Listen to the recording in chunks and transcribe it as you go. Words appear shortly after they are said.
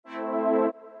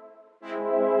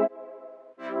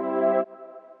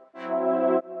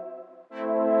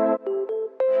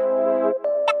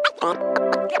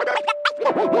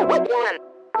Greetings,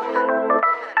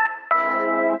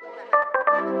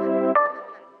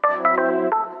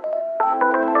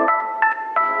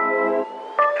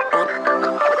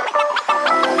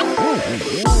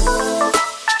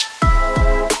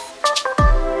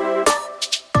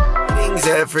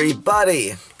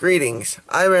 everybody. Greetings.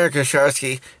 I'm Eric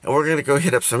Kosharsky, and we're gonna go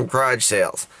hit up some garage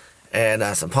sales and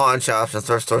some pawn shops and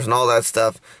thrift stores and all that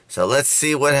stuff. So let's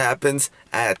see what happens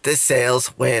at the sales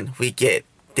when we get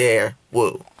there.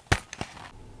 Woo.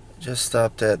 Just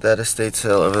stopped at that estate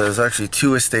sale over there. There's actually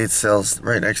two estate sales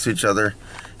right next to each other.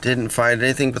 Didn't find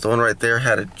anything, but the one right there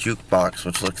had a jukebox,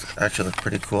 which actually looked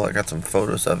pretty cool. I got some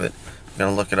photos of it. I'm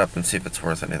gonna look it up and see if it's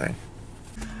worth anything.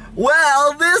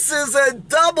 Well, this is a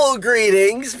double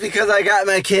greetings because I got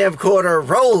my camcorder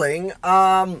rolling.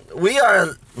 We are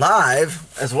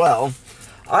live as well.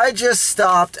 I just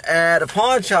stopped at a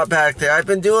pawn shop back there. I've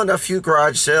been doing a few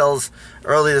garage sales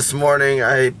early this morning.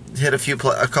 I hit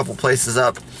a couple places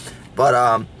up.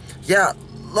 But, yeah,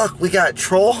 look, we got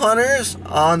Troll Hunters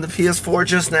on the PS4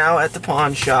 just now at the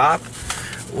pawn shop.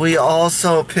 We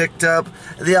also picked up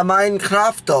the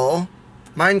Minecraft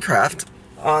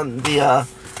on the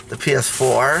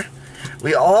PS4.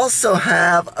 We also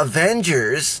have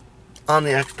Avengers on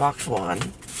the Xbox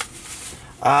One.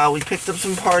 We picked up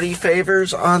some party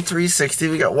favors on 360.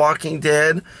 We got Walking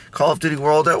Dead, Call of Duty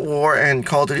World at War, and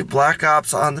Call of Duty Black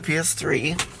Ops on the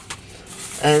PS3.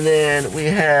 And then we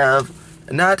have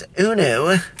not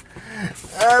Uno,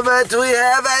 but we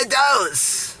have a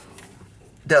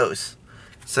Dose.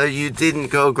 So you didn't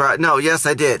go garage? No, yes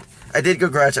I did. I did go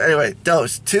garage. Anyway,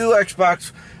 Dose. 2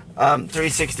 Xbox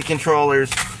 360 controllers,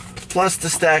 plus the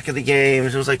stack of the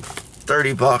games. It was like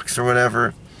 30 bucks or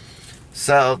whatever.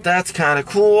 So that's kind of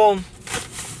cool.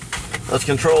 Those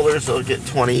controllers, they'll get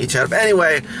 20 each out of.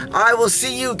 Anyway, I will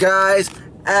see you guys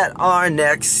at our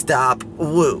next stop.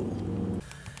 Woo.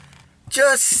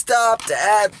 Just stopped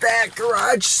at that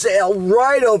garage sale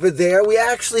right over there. We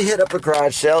actually hit up a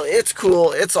garage sale. It's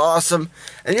cool. It's awesome.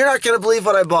 And you're not going to believe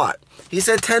what I bought. He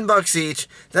said 10 bucks each.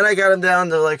 Then I got them down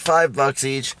to like 5 bucks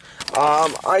each.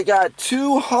 I got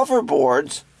 2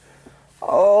 hoverboards.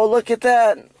 Oh, look at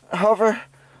that. Hover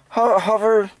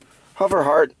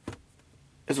heart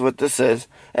is what this is.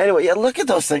 Anyway, yeah, look at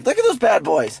those things. Look at those bad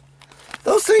boys.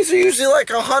 Those things are usually like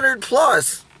 100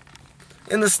 plus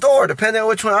in the store, depending on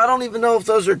which one. I don't even know if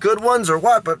those are good ones or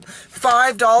what, but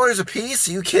 $5 a piece?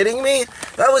 Are you kidding me?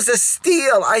 That was a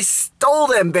steal. I stole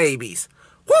them babies.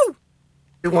 Woo!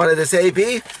 You wanted this AP?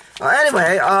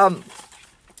 Anyway,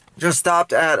 just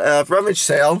stopped at a rummage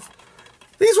sale.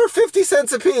 These were 50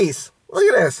 cents a piece. Look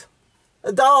at this.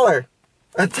 $1.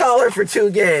 $1 for 2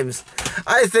 games.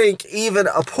 I think even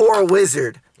a poor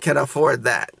wizard can afford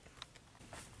that.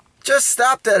 Just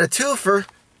stopped at a twofer.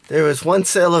 There was one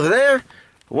sale over there,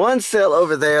 one sale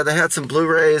over there. They had some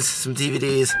Blu-rays, some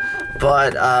DVDs,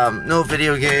 but no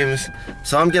video games.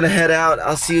 So I'm gonna head out.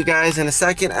 I'll see you guys in a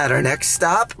second at our next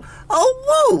stop. Oh,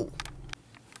 whoa!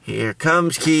 Here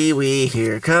comes Kiwi,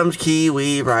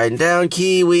 riding down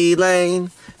Kiwi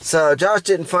Lane. So Josh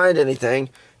didn't find anything,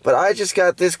 but I just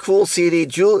got this cool CD.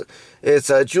 It's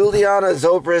Juliana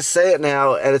Zobris, Say It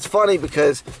Now, and it's funny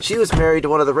because she was married to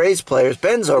one of the Rays players,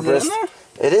 Ben Zobris.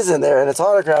 It is in there, and it's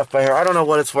autographed by her. I don't know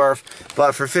what it's worth,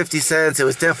 but for 50 cents, it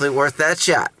was definitely worth that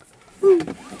shot.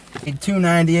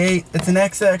 $2.98. It's an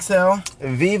XXL.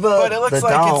 Viva but it looks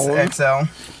like it's XL.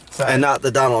 So. And not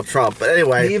the Donald Trump. But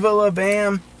anyway. Viva La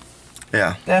Bam.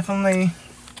 Yeah. Definitely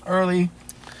early.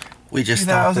 We just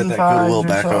stopped at that Goodwill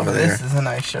back over there. This is a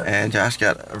nice shirt. And Josh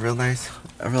got a real nice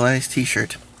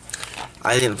t-shirt.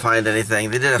 I didn't find anything.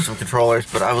 They did have some controllers,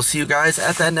 but I will see you guys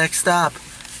at that next stop.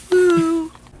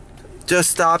 Woo! Just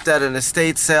stopped at an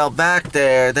estate sale back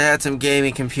there. They had some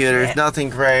gaming computers, yeah. Nothing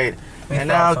great. And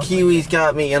now Kiwi's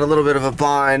got me in a little bit of a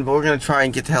bind, but we're going to try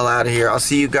and get the hell out of here. I'll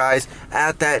see you guys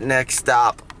at that next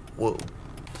stop. Whoa.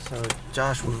 So,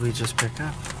 Josh, what did we just pick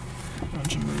up? A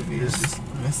bunch of movies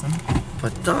missing.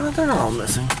 But they're not all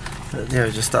missing. Yeah,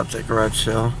 we just stopped at garage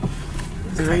sale.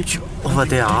 Right over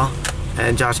there.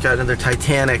 And Josh got another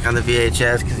Titanic on the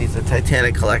VHS because he's a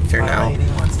Titanic collector now.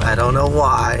 I don't know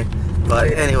why.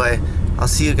 But anyway, I'll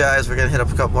see you guys. We're going to hit up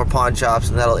a couple more pawn shops,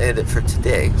 and that'll end it for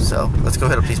today. So let's go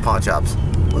hit up these pawn shops.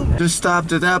 Just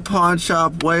stopped at that pawn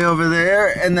shop way over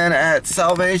there, and then at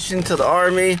Salvation to the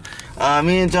Army.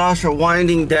 Me and Josh are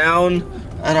winding down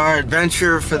at our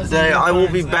adventure for the day. I will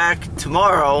be back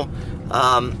tomorrow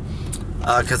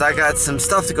because I got some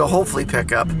stuff to go hopefully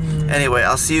pick up. Anyway,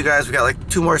 I'll see you guys. We got like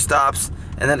 2 more stops,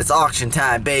 and then it's auction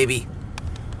time, baby.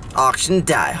 Auction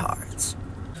diehards.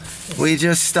 We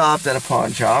just stopped at a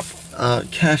pawn shop,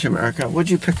 Cash America. What'd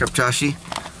you pick up, Joshy?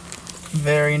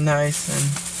 Very nice and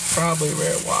Probably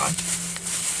rare watch.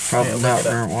 Probably Yeah, not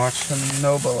rare watch. Some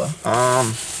Nobula.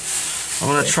 I'm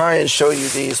gonna try and show you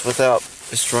these without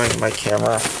destroying my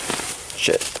camera.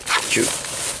 Shit. Shoot.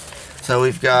 So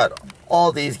we've got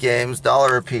all these games,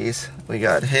 $1 a piece. We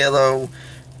got Halo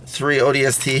 3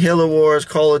 ODST, Halo Wars,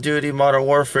 Call of Duty, Modern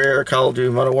Warfare, Call of Duty,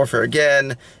 Modern Warfare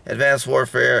again, Advanced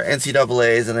Warfare,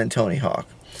 NCAAs, and then Tony Hawk.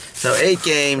 So 8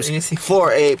 games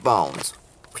for 8 bones.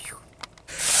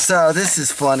 So this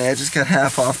is funny. I just got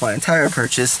half off my entire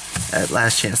purchase at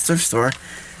Last Chance Thrift Store.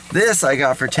 This I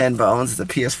got for 10 bones. It's a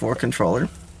PS4 controller.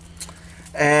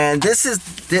 And this is...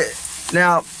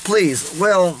 Now, please,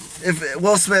 Will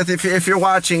Smith, if you're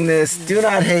watching this, do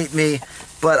not hate me,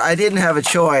 but I didn't have a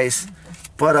choice.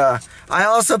 But I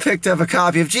also picked up a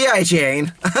copy of G.I.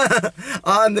 Jane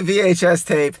on the VHS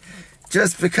tape,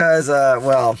 just because,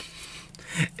 well,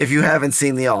 if you haven't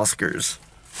seen the Oscars,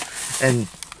 and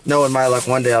knowing my luck,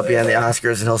 one day I'll be on the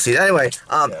Oscars and he'll see it. Anyway,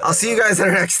 I'll see you guys at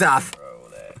our next stop.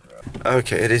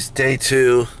 Okay, it is day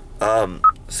 2,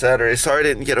 Saturday. Sorry I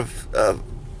didn't get a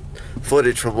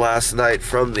footage from last night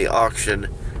from the auction,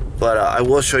 but I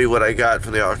will show you what I got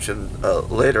from the auction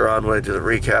later on when I do the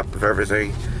recap of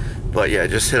everything. But yeah,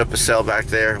 just hit up a sale back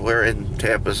there. We're in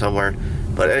Tampa somewhere.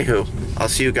 But anywho, I'll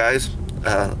see you guys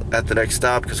at the next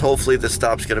stop, because hopefully this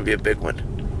stop's going to be a big one.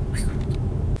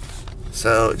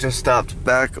 So just stopped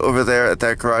back over there at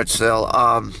that garage sale.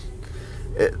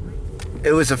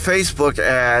 It was a Facebook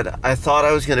ad. I thought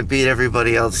I was going to beat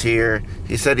everybody else here.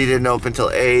 He said he didn't open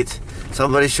till 8.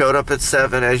 Somebody showed up at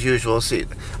 7 as usual. See,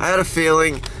 I had a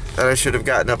feeling that I should have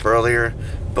gotten up earlier,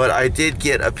 but I did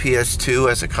get a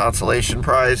PS2 as a consolation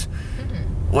prize,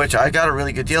 which I got a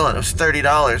really good deal on. It was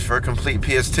 $30 for a complete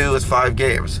PS2 with 5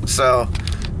 games. So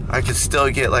I could still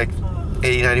get like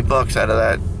 80, 90 bucks out of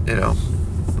that, you know.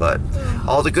 But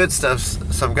all the good stuff,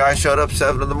 some guy showed up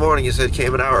 7 in the morning. He said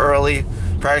came an hour early,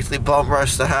 practically bum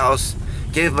rushed the house,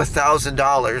 gave him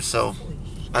 $1,000. So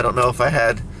I don't know if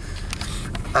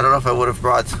I would have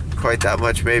brought quite that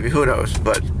much, maybe, who knows.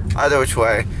 But either which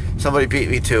way, somebody beat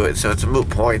me to it, so it's a moot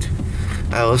point.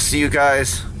 I will see you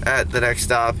guys at the next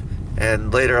stop,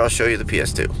 and later I'll show you the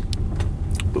PS2.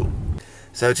 Ooh.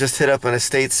 So just hit up an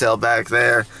estate sale back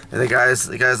there, and the guy's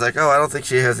like, oh, I don't think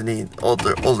she has any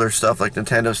older stuff, like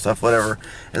Nintendo stuff, whatever.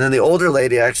 And then the older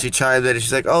lady actually chimed in, and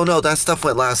she's like, oh no, that stuff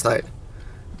went last night.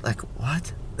 Like,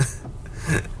 what?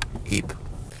 Eep.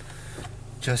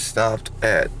 Just stopped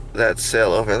at that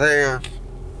sale over there.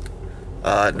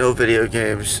 No video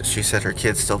games. She said her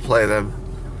kids still play them,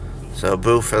 so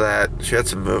boo for that. She had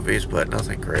some movies, but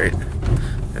nothing great.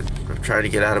 And I'm trying to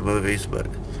get out of movies, but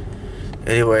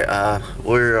anyway,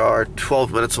 we are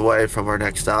 12 minutes away from our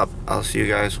next stop. I'll see you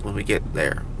guys when we get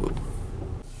there. Ooh.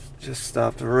 Just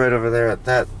stopped right over there at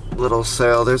that little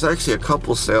sale. There's actually a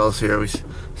couple sales here. We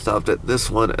stopped at this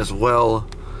one as well.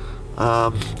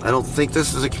 I don't think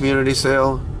this is a community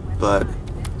sale, but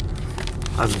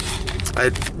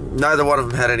neither one of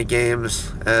them had any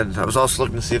games, and I was also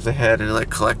looking to see if they had any like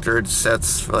collector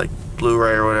sets for like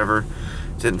Blu-ray or whatever.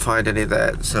 Didn't find any of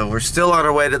that, so we're still on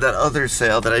our way to that other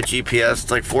sale that I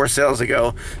GPSed like 4 sales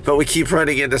ago, but we keep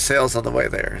running into sales on the way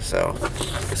there. So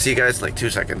see you guys in like 2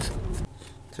 seconds.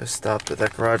 Just stopped at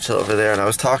that garage sale over there, and I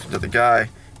was talking to the guy,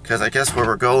 because I guess where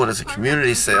we're going is a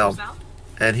community sale.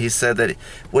 And he said that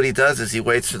what he does is he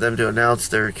waits for them to announce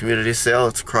their community sale.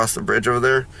 It's across the bridge over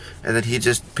there. And then he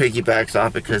just piggybacks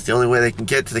off it, because the only way they can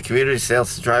get to the community sale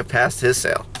is to drive past his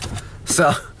sale.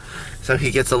 So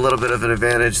he gets a little bit of an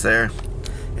advantage there.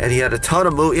 And he had a ton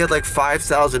of he had like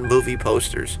 5,000 movie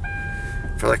posters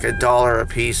for like $1 a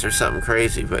piece or something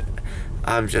crazy. But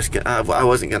I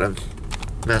wasn't going to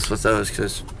mess with those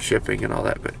because shipping and all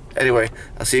that. But anyway,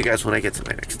 I'll see you guys when I get to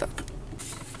my next stop.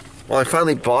 Well, I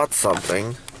finally bought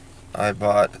something. I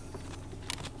bought,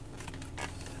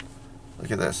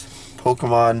 look at this,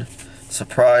 Pokemon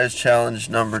Surprise Challenge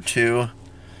number 2.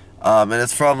 And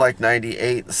it's from like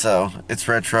 98, so it's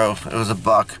retro. It was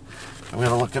 $1. I'm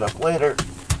gonna look it up later.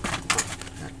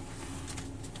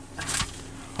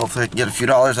 Hopefully I can get a few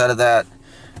dollars out of that.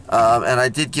 And I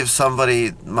did give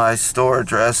somebody my store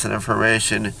address and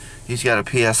information. He's got a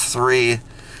PS3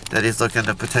 that he's looking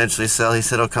to potentially sell. He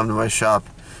said he'll come to my shop,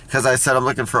 because I said I'm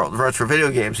looking for retro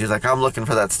video games. He's like, I'm looking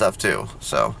for that stuff too.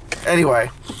 So anyway,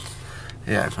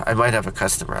 yeah, I might have a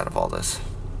customer out of all this.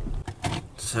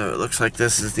 So it looks like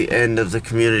this is the end of the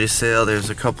community sale. There's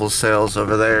a couple sales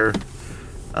over there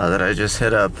that I just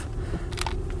hit up.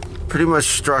 Pretty much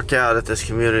struck out at this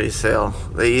community sale.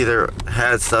 They either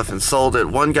had stuff and sold it.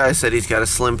 One guy said he's got a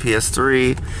slim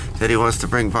PS3 that he wants to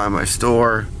bring by my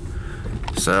store.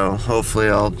 So hopefully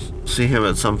I'll see him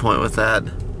at some point with that.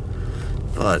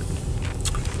 But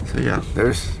So yeah,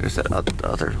 there's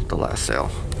that the last sale.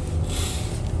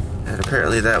 And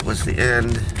apparently that was the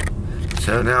end.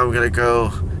 So now I'm gonna go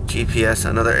GPS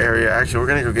another area. Actually, we're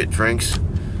gonna go get drinks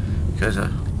because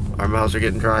our mouths are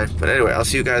getting dry. But anyway, I'll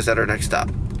see you guys at our next stop.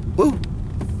 Woo!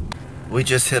 We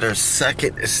just hit our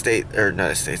second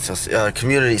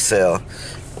community sale.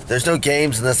 There's no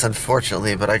games in this,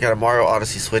 unfortunately, but I got a Mario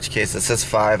Odyssey Switch case. It says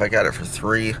 5. I got it for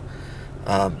 3,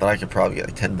 but I could probably get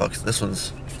like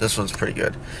 $10. This one's pretty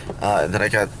good. And then I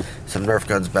got some Nerf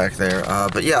guns back there.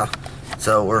 But yeah,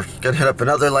 so we're gonna hit up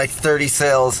another like 30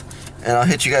 sales, and I'll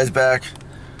hit you guys back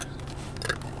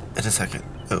in a second.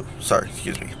 Oh, sorry,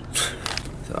 excuse me.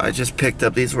 So I just picked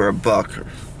up, these were $1.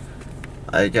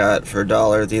 I got for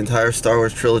 $1 the entire Star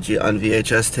Wars trilogy on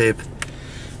VHS tape.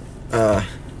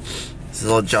 This is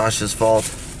all Josh's fault.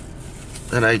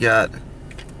 Then I got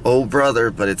Oh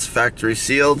Brother, but it's factory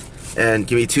sealed. And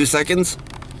give me 2 seconds.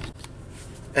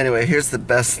 Anyway, here's the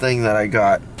best thing that I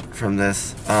got from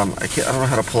this. I don't know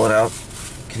how to pull it out.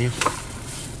 Can you?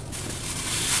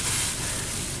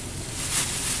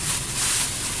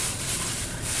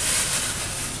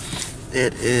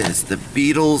 It is the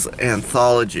Beatles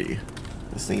Anthology.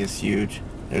 This thing is huge.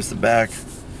 There's the back,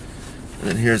 and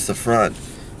then here's the front.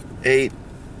 8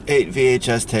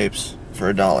 VHS tapes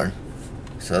for $1.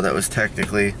 So that was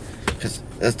technically, because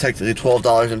that's technically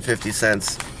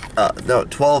 $12.50. No,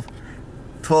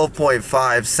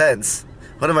 12.5 cents.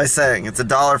 What am I saying? It's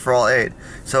 $1 for all 8.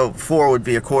 So 4 would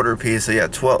be a quarter piece. So yeah,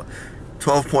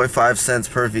 12.5 cents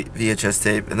per VHS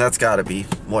tape, and that's got to be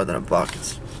more than $1.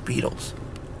 It's Beatles.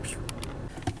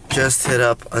 Just hit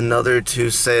up another 2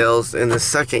 sales in the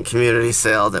second community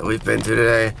sale that we've been to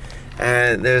today,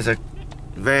 and there's a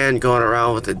van going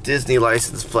around with a Disney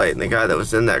license plate, and the guy that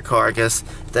was in that car, I guess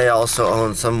they also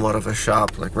own somewhat of a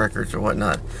shop, like records or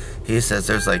whatnot. He says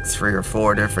there's like 3 or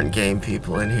 4 different game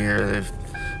people in here. They've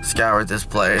scoured this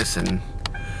place, and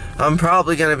I'm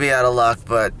probably gonna be out of luck,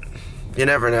 but you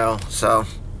never know, so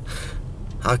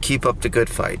I'll keep up the good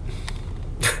fight.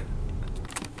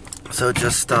 So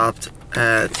just stopped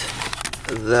at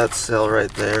that sale right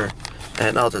there,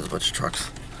 and oh, there's a bunch of trucks.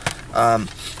 I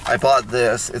bought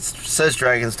this. It says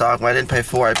Dragon's Dogma. I didn't pay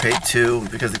 4, I paid 2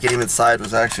 because the game inside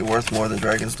was actually worth more than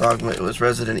Dragon's Dogma. It was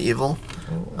Resident Evil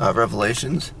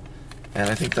Revelations, and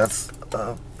I think that's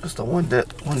just a one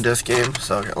disc game,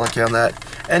 so I got lucky on that.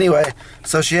 Anyway,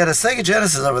 so she had a Sega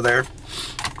Genesis over there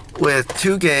with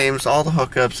 2 games, all the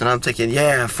hookups, and I'm thinking,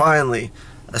 yeah, finally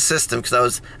a system, because I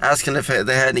was asking if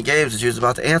they had any games, and she was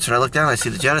about to answer, and I look down and I see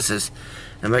the Genesis,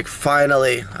 and I'm like,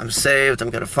 finally, I'm saved, I'm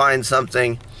gonna find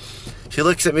something. She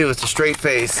looks at me with a straight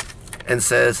face and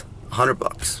says,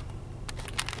 $100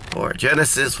 for a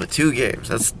Genesis with 2 games.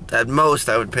 That's at most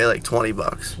I would pay like $20,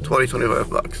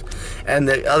 $25. And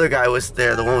the other guy was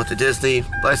there, the one with the Disney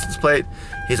license plate.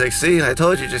 He's like, see, I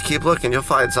told you, just keep looking, you'll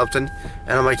find something.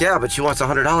 And I'm like, yeah, but she wants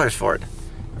 $100 for it.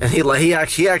 And he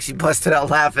actually busted out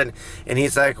laughing, and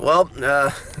he's like, well,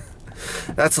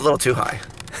 that's a little too high.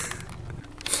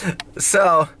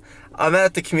 So I'm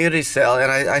at the community sale,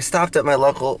 and I stopped at my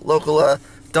local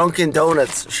Dunkin'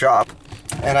 Donuts shop,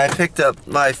 and I picked up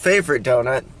my favorite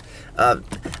donut.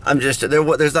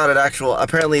 There's not an actual,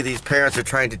 apparently these parents are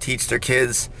trying to teach their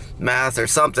kids math or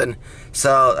something,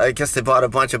 so I guess they bought a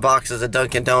bunch of boxes of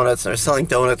Dunkin' Donuts, and they're selling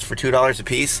donuts for $2 a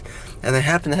piece, and they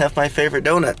happen to have my favorite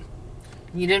donut.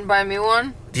 You didn't buy me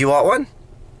one? Do you want one?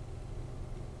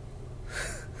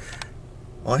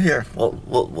 Well, here,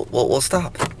 we'll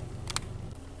stop.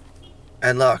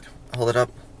 And look, hold it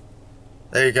up.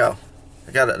 There you go.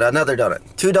 I got another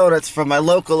donut. 2 donuts from my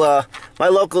local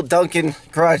Dunkin'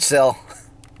 garage sale.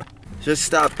 Just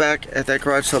stopped back at that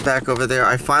garage sale back over there.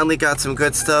 I finally got some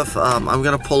good stuff. I'm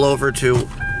gonna pull over to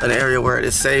an area where it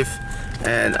is safe,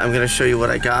 and I'm gonna show you what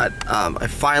I got. I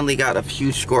finally got a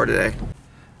huge score today.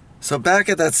 So back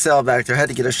at that sale back there, I had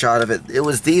to get a shot of it. It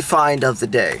was the find of the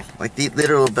day, like the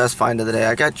literal best find of the day.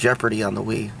 I got Jeopardy on the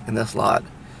Wii in this lot.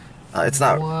 It's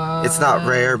not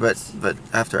rare, but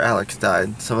after Alex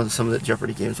died, some of the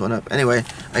Jeopardy games went up. Anyway,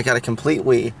 I got a complete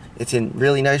Wii. It's in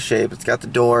really nice shape. It's got the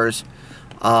doors.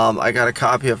 I got a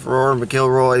copy of Roar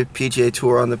McIlroy PGA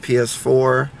Tour on the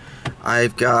PS4.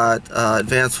 I've got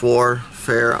Advanced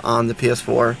Warfare on the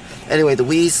PS4. Anyway, the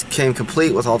Wii's came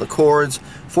complete with all the cords,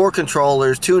 4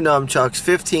 controllers, 2 nunchucks,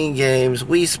 15 games,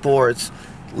 Wii Sports,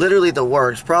 literally the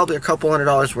works. Probably a couple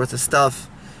 $100 worth of stuff.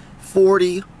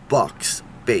 $40,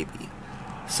 baby.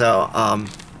 So,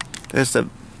 there's the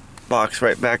box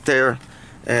right back there.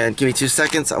 And give me 2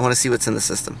 seconds. I want to see what's in the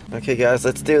system. Okay, guys,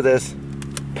 let's do this.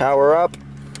 Power up.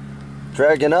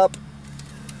 Dragging up.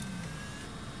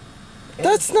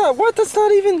 That's not, what? That's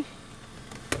not even...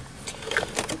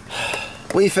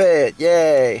 We fit,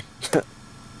 yay!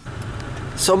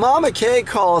 So Mama K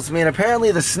calls me, and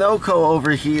apparently the Snowco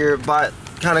over here, but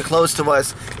kind of close to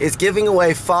us, is giving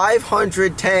away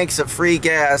 500 tanks of free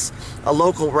gas. A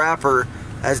local rapper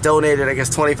has donated, I guess,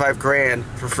 25 grand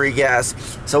for free gas.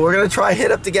 So we're gonna try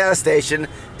hit up the gas station.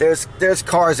 There's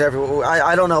cars everywhere.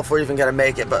 I don't know if we're even gonna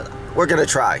make it, but we're gonna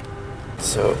try.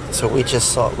 So we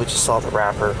just saw the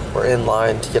rapper. We're in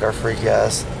line to get our free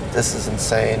gas. This is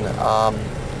insane.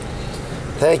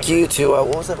 Thank you to what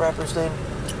was that rapper's name?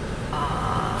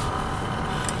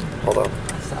 Hold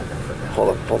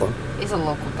on. He's a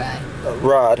local guy.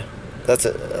 Rod. That's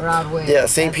it. Rod Wave. Yeah,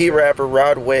 St. Pete rapper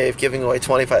Rod Wave giving away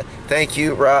 25. Thank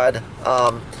you, Rod.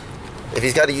 If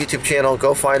he's got a YouTube channel,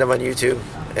 go find him on YouTube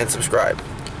and subscribe.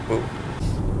 Ooh.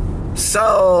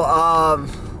 So,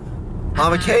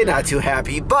 Mama K not too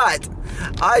happy, but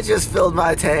I just filled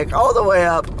my tank all the way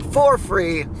up for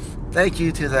free. Thank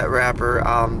you to that rapper.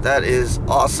 That is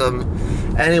awesome.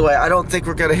 Anyway, I don't think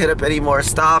we're gonna hit up any more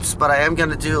stops, but I am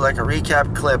gonna do like a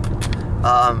recap clip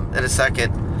in a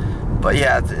second. But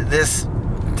yeah,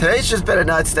 today's just been a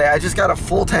nuts day. I just got a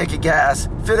full tank of gas.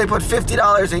 They put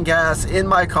 $50 in gas in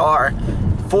my car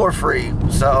for free.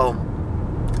 So,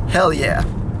 hell yeah.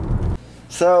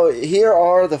 So here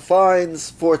are the finds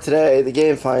for today, the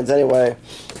game finds anyway.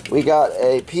 We got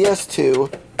a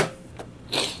PS2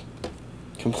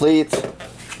 complete.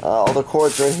 All the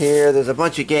cords are in here. There's a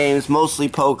bunch of games, mostly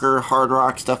poker, hard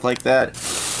rock, stuff like that.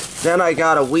 Then I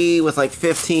got a Wii with like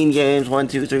 15 games. 1,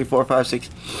 2, 3, 4, 5, 6.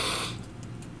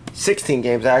 16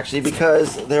 games actually,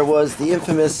 because there was the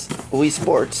infamous Wii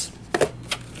Sports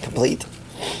complete.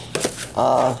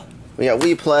 We got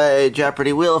Wii Play,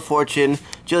 Jeopardy, Wheel of Fortune,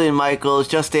 Jillian Michaels,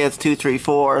 Just Dance 2, 3,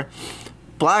 4,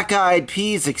 Black Eyed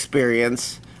Peas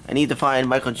Experience. I need to find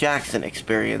Michael Jackson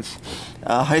Experience.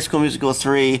 High School Musical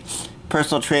 3,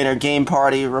 Personal Trainer, Game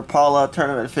Party, Rapala,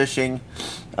 Tournament Fishing,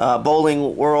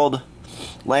 Bowling World,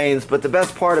 Lanes. But the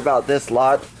best part about this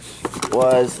lot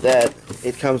was that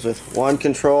it comes with one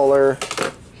controller,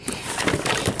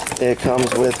 it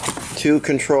comes with 2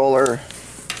 controller,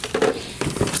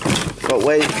 but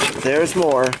wait, there's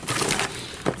more.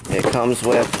 It comes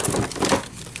with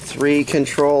 3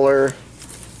 controller,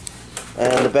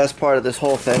 and the best part of this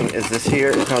whole thing is this here.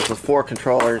 It comes with 4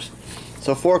 controllers.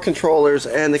 So 4 controllers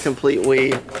and the complete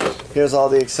Wii. Here's all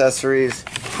the accessories.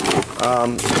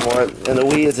 And the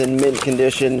Wii is in mint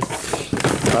condition.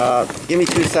 Give me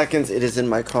 2 seconds. It is in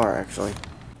my car, actually.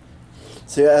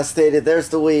 So as stated, there's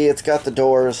the Wii. It's got the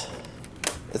doors.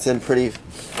 It's in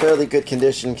fairly good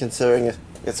condition considering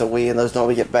it's a Wii and those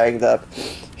normally get banged up.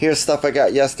 Here's stuff I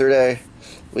got yesterday.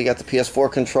 We got the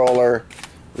PS4 controller.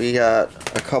 We got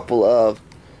a couple of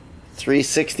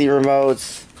 360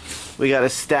 remotes. We got a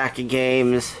stack of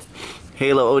games.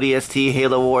 Halo ODST,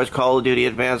 Halo Wars, Call of Duty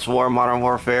Advanced War, Modern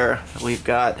Warfare. We've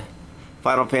got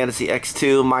Final Fantasy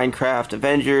X2, Minecraft,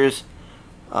 Avengers.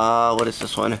 What is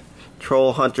this one?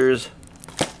 Troll Hunters.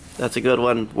 That's a good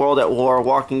one. World at War,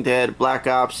 Walking Dead, Black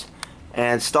Ops,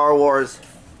 and Star Wars.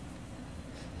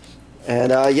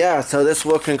 And yeah, so this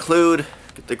will conclude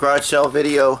the garage sale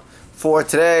video for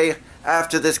today.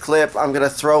 After this clip, I'm going to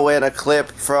throw in a clip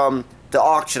from the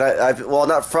auction. Well,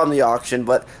 not from the auction,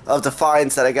 but of the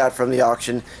finds that I got from the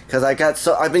auction, because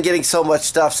I've been getting so much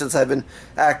stuff since I've been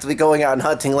actively going out and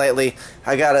hunting lately.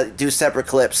 I gotta do separate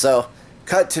clips. So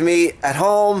cut to me at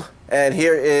home, and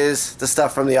here is the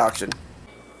stuff from the auction.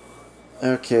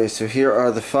 Okay, so here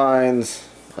are the finds.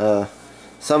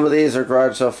 Some of these are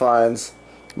garage sale finds.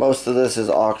 Most of this is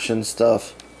auction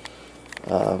stuff.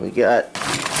 We got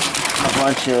a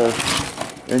bunch of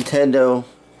Nintendo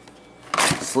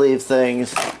sleeve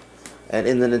things, and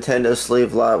in the Nintendo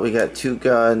sleeve lot we got 2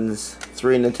 guns,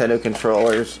 3 Nintendo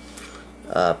controllers,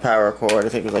 power cord. I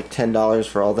think it was like $10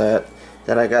 for all that.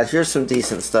 Then here's some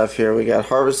decent stuff here. We got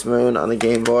Harvest Moon on the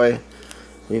Game Boy.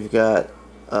 We've got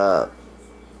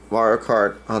Mario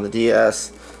Kart on the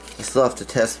DS. I still have to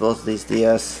test both of these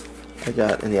DS I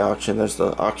got in the auction. There's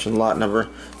the auction lot number.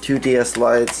 2 DS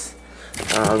lights.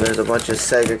 There's a bunch of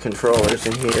Sega controllers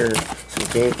in here. Some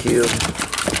GameCube.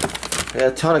 I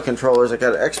got a ton of controllers. I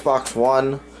got an Xbox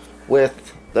One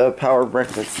with the power brick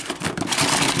that's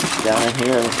down in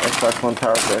here. Xbox One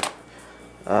power brick.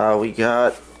 We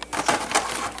got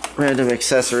random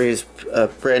accessories. A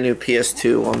brand new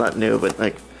PS2. Well, not new, but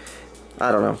like,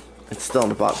 I don't know. It's still in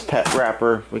the box. Pet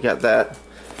wrapper. We got that.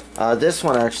 This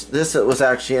was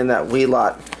actually in that Wii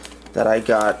lot that I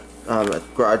got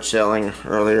at garage selling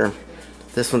earlier.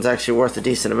 This one's actually worth a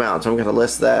decent amount, so I'm going to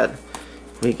list that.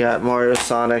 We got Mario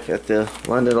Sonic at the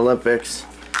London Olympics.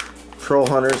 Troll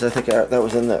Hunters, I think that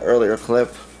was in the earlier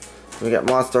clip. We got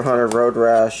Monster Hunter Road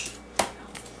Rash.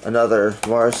 another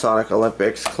Mars Sonic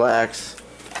Olympics clacks.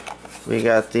 We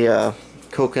got the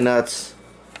coconuts.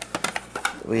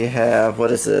 We have,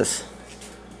 what is this?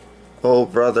 Oh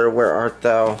brother, where art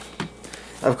thou?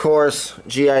 Of course,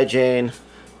 G.I. Jane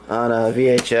on a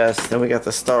VHS. Then we got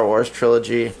the Star Wars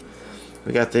trilogy.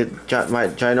 We got the my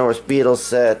ginormous Beatles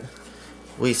set.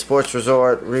 Wii Sports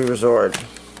Resort, Resort.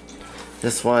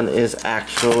 This one is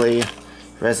actually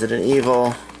Resident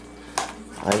Evil.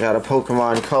 I got a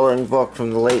Pokemon coloring book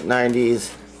from the late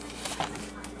 90s.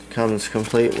 Comes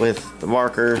complete with the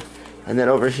marker. And then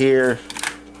over here,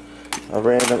 a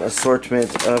random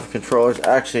assortment of controllers.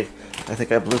 Actually, I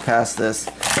think I blew past this.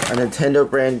 A Nintendo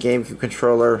brand GameCube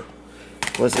controller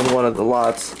was in one of the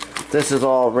lots. This is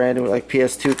all random, like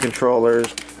PS2 controllers,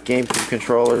 GameCube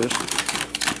controllers.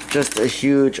 Just a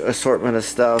huge assortment of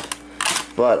stuff.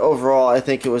 But overall, I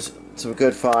think it was some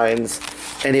good finds.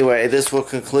 Anyway, this will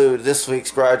conclude this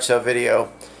week's garage sale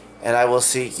video. And I will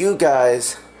see you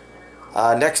guys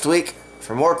next week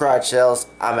for more garage sales.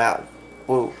 I'm out.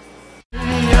 Woo.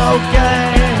 Okay.